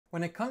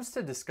When it comes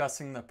to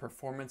discussing the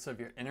performance of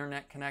your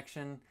internet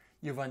connection,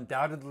 you've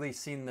undoubtedly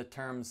seen the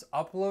terms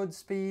upload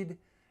speed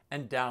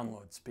and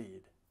download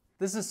speed.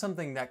 This is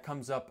something that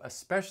comes up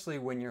especially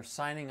when you're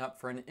signing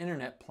up for an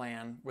internet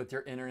plan with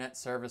your internet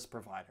service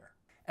provider.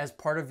 As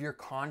part of your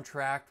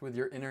contract with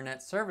your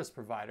internet service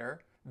provider,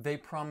 they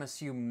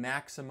promise you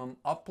maximum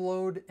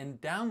upload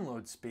and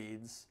download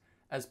speeds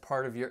as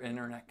part of your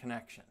internet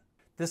connection.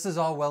 This is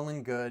all well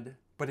and good,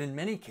 but in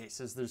many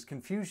cases there's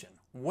confusion.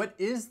 What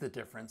is the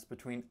difference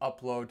between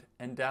upload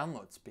and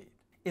download speed?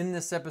 In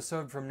this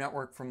episode from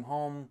Network from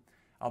Home,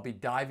 I'll be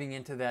diving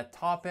into that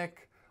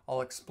topic.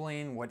 I'll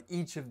explain what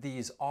each of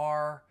these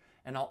are,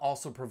 and I'll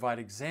also provide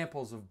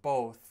examples of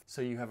both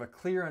so you have a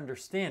clear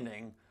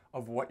understanding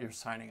of what you're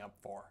signing up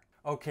for.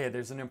 Okay,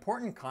 there's an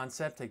important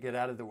concept to get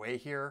out of the way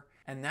here,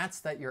 and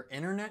that's that your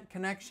internet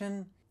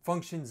connection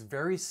functions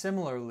very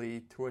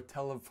similarly to a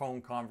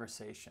telephone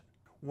conversation.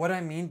 What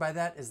I mean by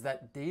that is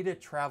that data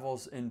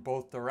travels in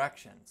both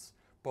directions,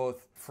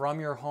 both from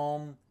your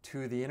home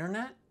to the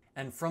internet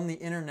and from the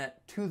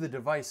internet to the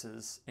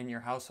devices in your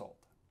household.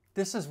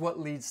 This is what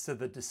leads to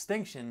the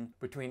distinction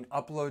between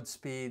upload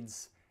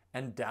speeds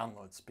and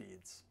download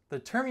speeds. The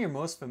term you're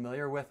most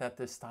familiar with at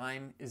this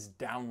time is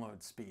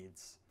download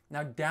speeds.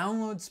 Now,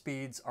 download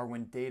speeds are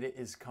when data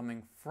is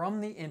coming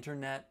from the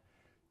internet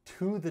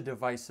to the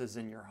devices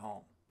in your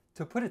home.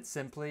 To put it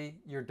simply,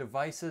 your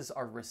devices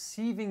are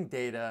receiving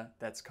data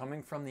that's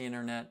coming from the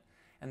internet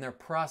and they're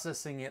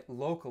processing it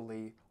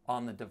locally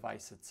on the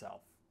device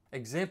itself.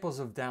 Examples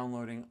of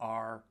downloading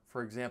are,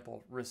 for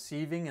example,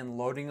 receiving and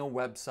loading a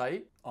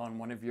website on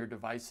one of your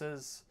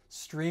devices,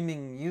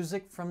 streaming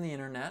music from the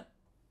internet,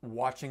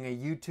 watching a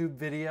YouTube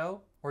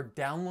video, or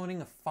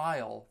downloading a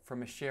file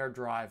from a shared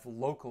drive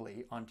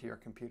locally onto your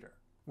computer.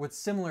 What's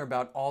similar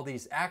about all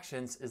these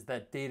actions is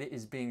that data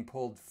is being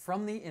pulled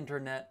from the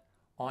internet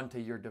onto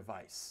your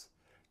device.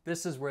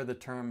 This is where the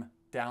term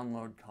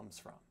download comes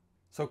from.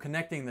 So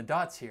connecting the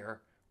dots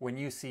here, when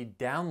you see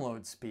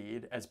download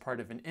speed as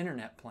part of an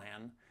internet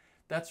plan,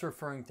 that's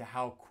referring to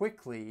how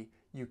quickly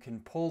you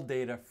can pull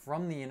data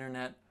from the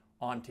internet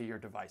onto your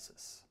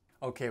devices.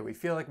 Okay, we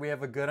feel like we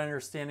have a good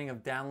understanding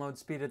of download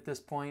speed at this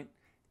point.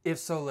 If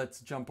so,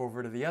 let's jump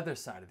over to the other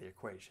side of the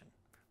equation.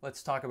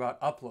 Let's talk about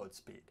upload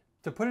speed.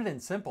 To put it in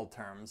simple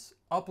terms,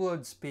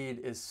 upload speed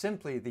is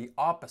simply the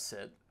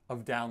opposite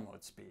of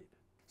download speed.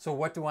 So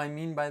what do I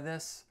mean by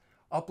this?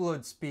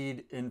 Upload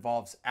speed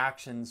involves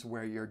actions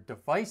where your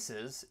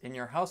devices in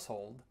your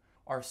household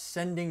are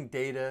sending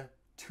data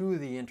to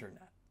the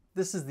internet.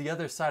 This is the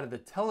other side of the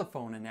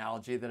telephone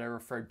analogy that I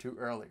referred to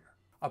earlier.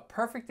 A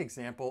perfect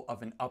example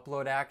of an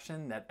upload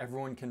action that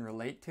everyone can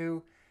relate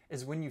to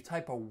is when you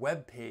type a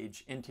web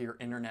page into your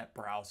internet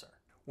browser.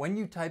 When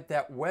you type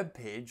that web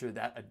page or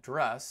that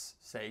address,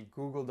 say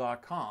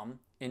google.com,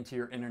 into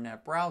your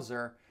internet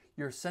browser,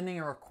 you're sending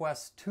a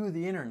request to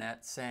the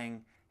internet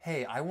saying,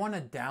 hey, I want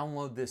to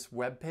download this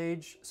web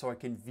page so I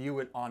can view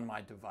it on my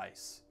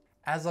device.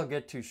 As I'll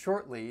get to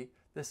shortly,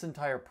 this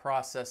entire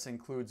process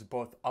includes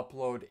both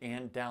upload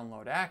and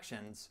download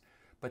actions,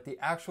 but the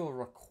actual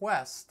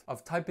request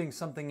of typing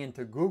something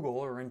into Google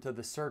or into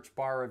the search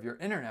bar of your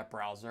internet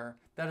browser,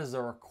 that is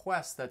a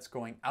request that's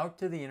going out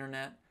to the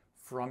internet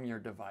from your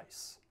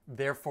device.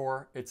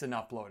 Therefore, it's an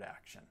upload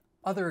action.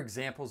 Other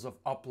examples of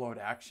upload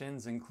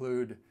actions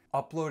include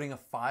uploading a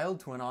file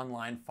to an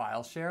online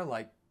file share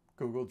like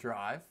Google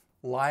Drive,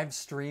 live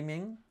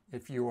streaming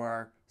if you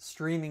are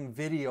streaming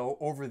video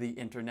over the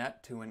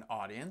internet to an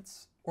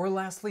audience, or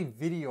lastly,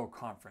 video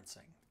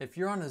conferencing. If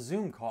you're on a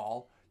Zoom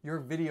call, your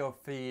video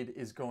feed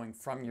is going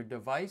from your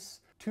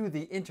device to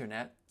the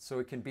internet so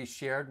it can be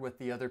shared with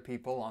the other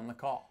people on the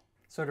call.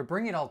 So to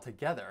bring it all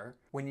together,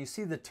 when you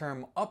see the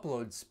term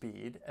upload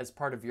speed as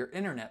part of your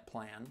internet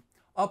plan,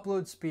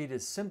 upload speed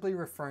is simply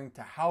referring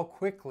to how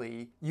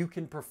quickly you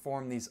can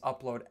perform these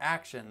upload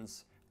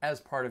actions as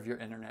part of your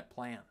internet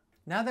plan.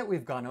 Now that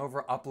we've gone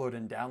over upload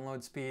and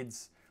download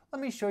speeds, let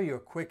me show you a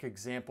quick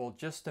example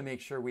just to make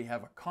sure we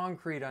have a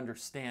concrete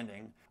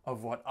understanding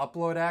of what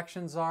upload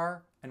actions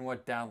are and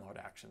what download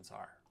actions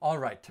are. All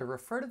right, to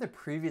refer to the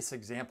previous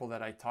example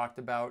that I talked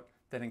about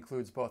that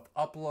includes both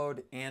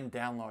upload and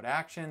download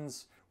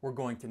actions, we're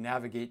going to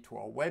navigate to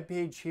a web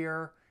page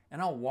here,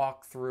 and I'll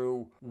walk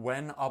through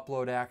when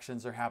upload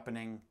actions are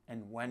happening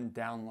and when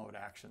download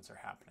actions are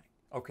happening.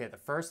 Okay, the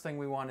first thing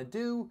we want to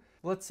do,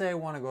 let's say I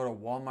want to go to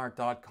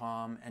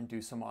walmart.com and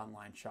do some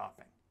online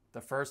shopping.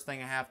 The first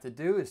thing I have to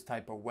do is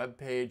type a web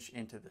page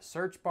into the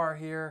search bar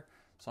here.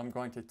 So I'm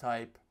going to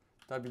type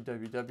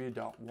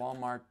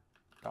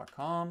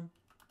www.walmart.com.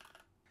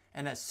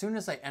 And as soon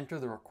as I enter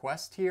the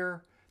request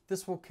here,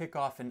 this will kick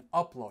off an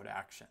upload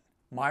action.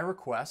 My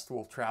request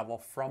will travel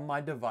from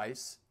my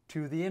device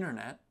to the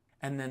internet,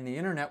 and then the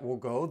internet will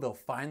go, they'll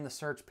find the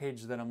search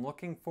page that I'm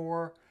looking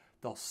for,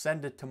 they'll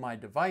send it to my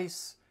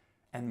device,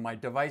 and my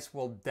device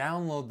will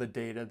download the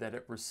data that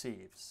it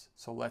receives.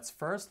 So let's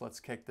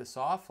kick this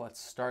off. Let's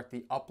start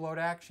the upload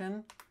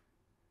action.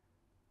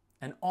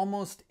 And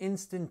almost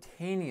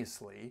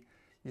instantaneously,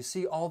 you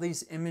see all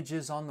these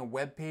images on the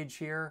web page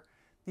here.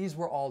 these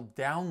were all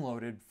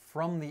downloaded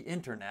from the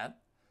internet,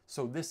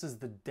 so this is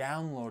the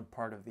download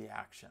part of the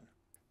action.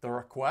 The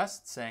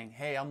request saying,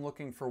 hey, I'm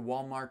looking for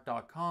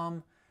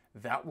walmart.com,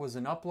 that was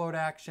an upload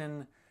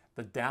action.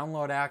 The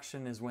download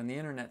action is when the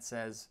internet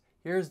says,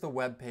 here's the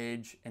web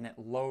page, and it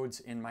loads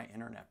in my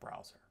internet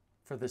browser.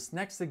 For this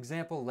next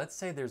example, let's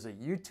say there's a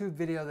YouTube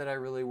video that I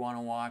really want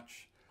to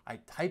watch. I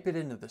type it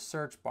into the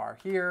search bar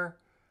here.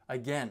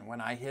 Again,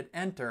 when I hit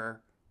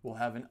enter, we'll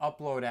have an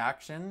upload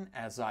action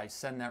as I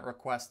send that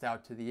request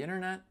out to the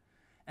internet.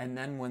 And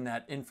then when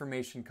that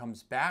information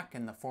comes back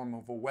in the form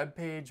of a web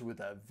page with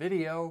a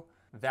video,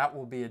 that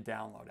will be a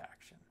download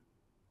action.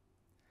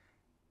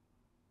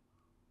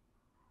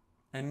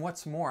 And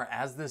what's more,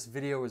 as this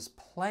video is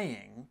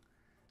playing,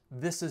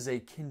 this is a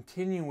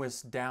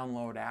continuous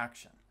download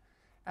action.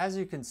 As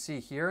you can see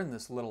here in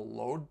this little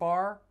load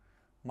bar,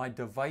 my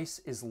device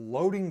is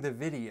loading the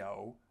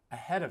video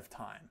ahead of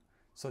time,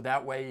 so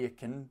that way you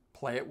can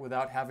play it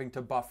without having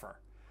to buffer.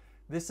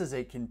 This is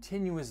a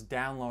continuous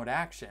download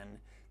action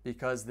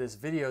because this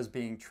video is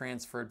being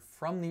transferred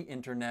from the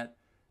internet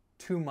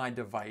to my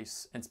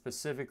device and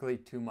specifically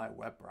to my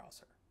web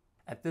browser.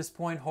 At this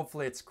point,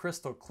 hopefully it's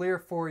crystal clear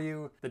for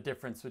you the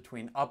difference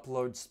between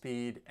upload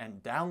speed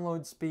and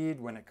download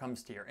speed when it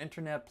comes to your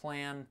internet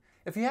plan.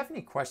 If you have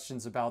any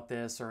questions about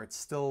this or it's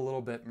still a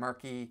little bit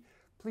murky,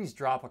 please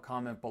drop a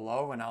comment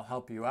below and I'll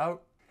help you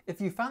out.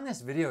 If you found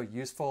this video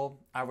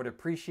useful, I would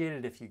appreciate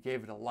it if you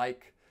gave it a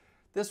like.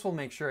 This will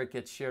make sure it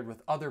gets shared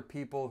with other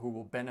people who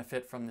will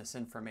benefit from this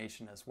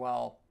information as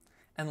well.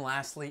 And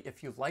lastly,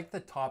 if you like the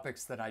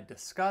topics that I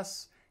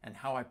discuss and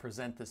how I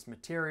present this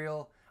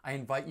material, I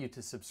invite you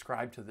to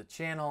subscribe to the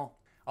channel.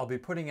 I'll be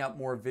putting out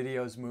more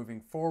videos moving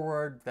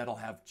forward that'll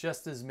have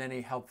just as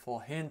many helpful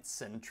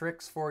hints and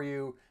tricks for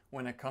you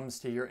when it comes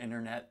to your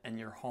internet and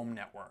your home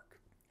network.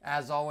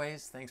 As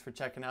always, thanks for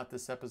checking out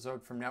this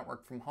episode from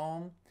Network from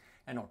Home,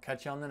 and I'll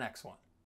catch you on the next one.